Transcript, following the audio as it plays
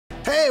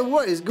Hey,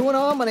 what is going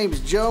on? My name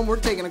is Joe, and we're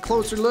taking a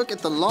closer look at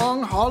the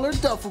long hauler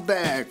duffel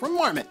bag from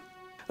Marmot.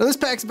 Now, this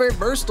pack's a very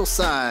versatile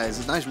size.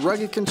 It's a nice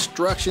rugged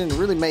construction,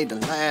 really made to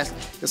last.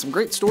 Got some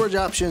great storage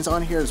options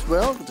on here as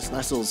well. With this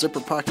nice little zipper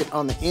pocket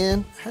on the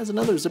end. It has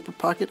another zipper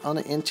pocket on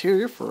the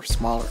interior for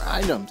smaller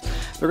items.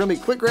 They're going to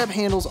be quick grab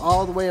handles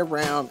all the way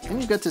around,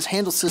 and you've got this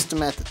handle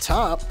system at the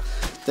top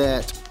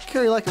that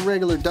carry like a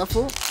regular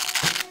duffel.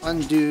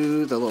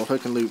 Undo the little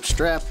hook and loop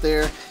strap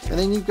there, and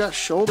then you've got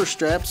shoulder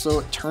straps so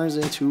it turns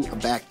into a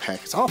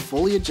backpack. It's all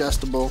fully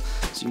adjustable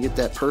so you get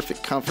that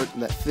perfect comfort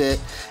and that fit.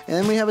 And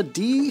then we have a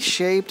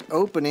D-shaped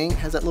opening,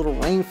 has that little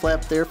rain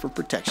flap there for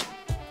protection.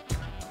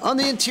 On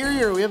the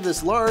interior, we have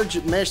this large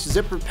mesh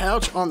zipper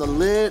pouch on the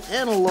lid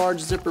and a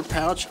large zipper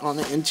pouch on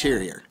the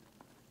interior.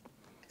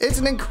 It's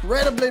an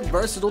incredibly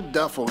versatile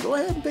duffel. Go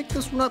ahead and pick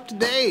this one up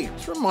today.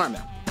 It's from Marmot.